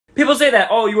People say that,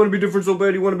 oh, you want to be different so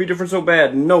bad, you want to be different so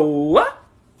bad. No.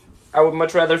 I would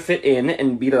much rather fit in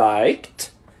and be liked.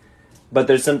 But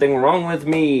there's something wrong with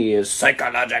me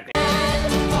psychologically.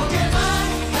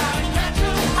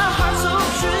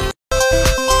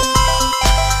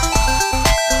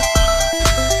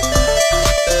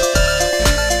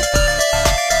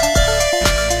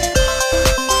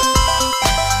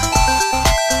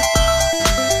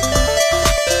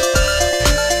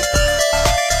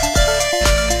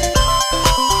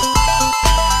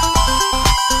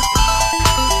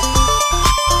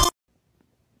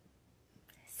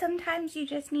 Sometimes you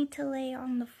just need to lay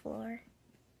on the floor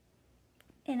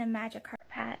in a magic heart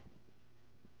pat.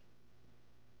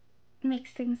 It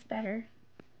makes things better.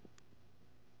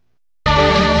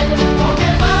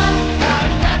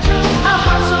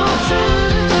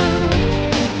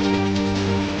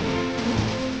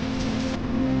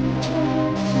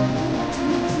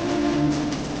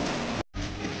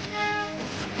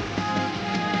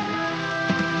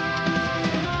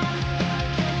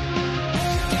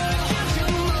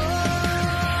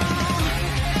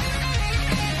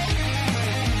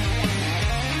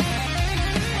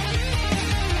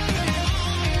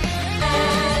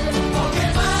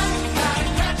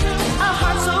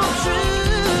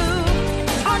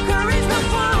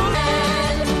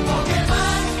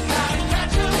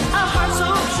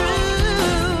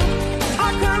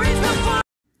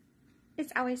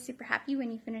 It's always super happy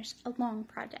when you finish a long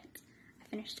project. I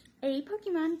finished a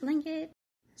Pokemon blanket.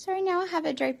 So right now I have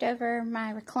it draped over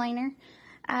my recliner,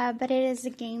 but it is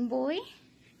a Game Boy,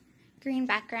 green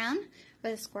background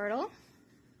with a Squirtle.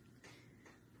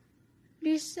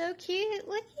 He's so cute.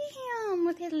 Look at him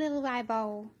with his little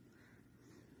eyeball.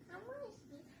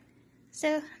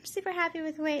 So I'm super happy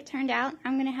with the way it turned out.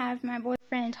 I'm going to have my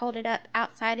boyfriend hold it up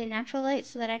outside in natural light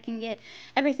so that I can get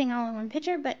everything all in one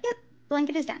picture. But yep,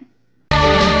 blanket is done.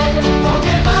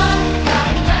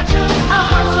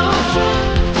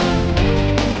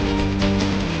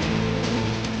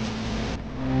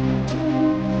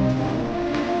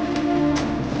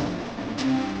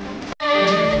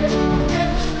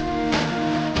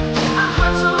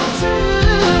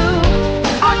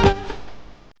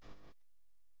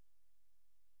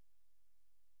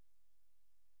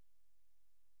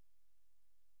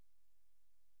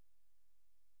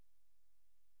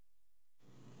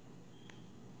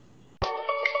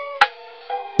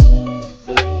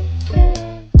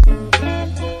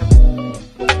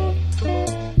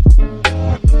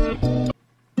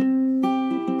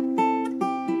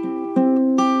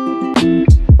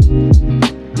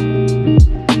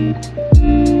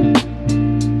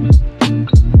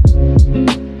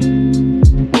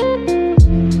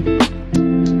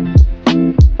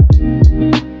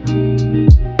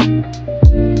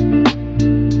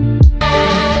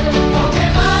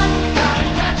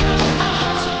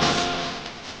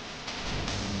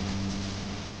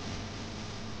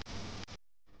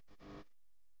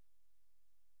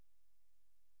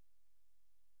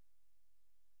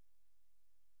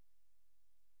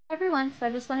 Everyone, so I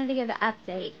just wanted to give an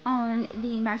update on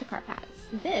the magic heart hats.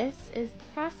 This is the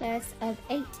process of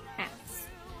 8 hats.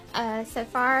 So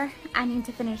far, I need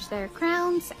to finish their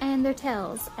crowns and their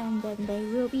tails, and then they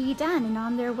will be done and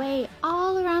on their way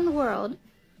all around the world.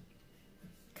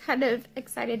 Kind of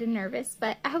excited and nervous,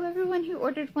 but I hope everyone who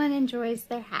ordered one enjoys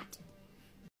their hat.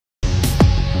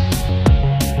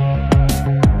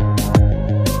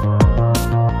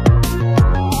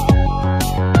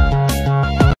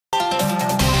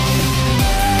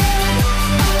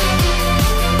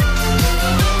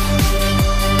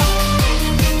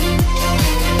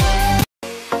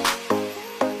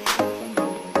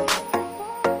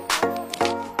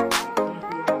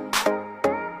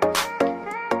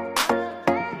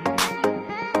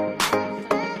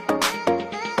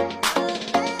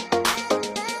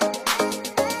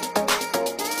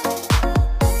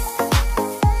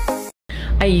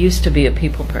 I used to be a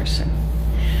people person,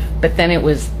 but then it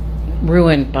was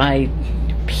ruined by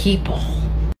people.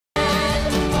 I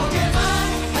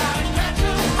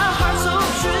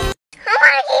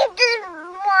want to keep this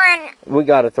one. We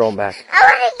gotta throw him back. I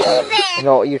want to keep him.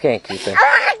 No, you can't keep him. I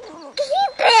want to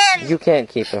keep him. You can't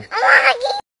keep him. I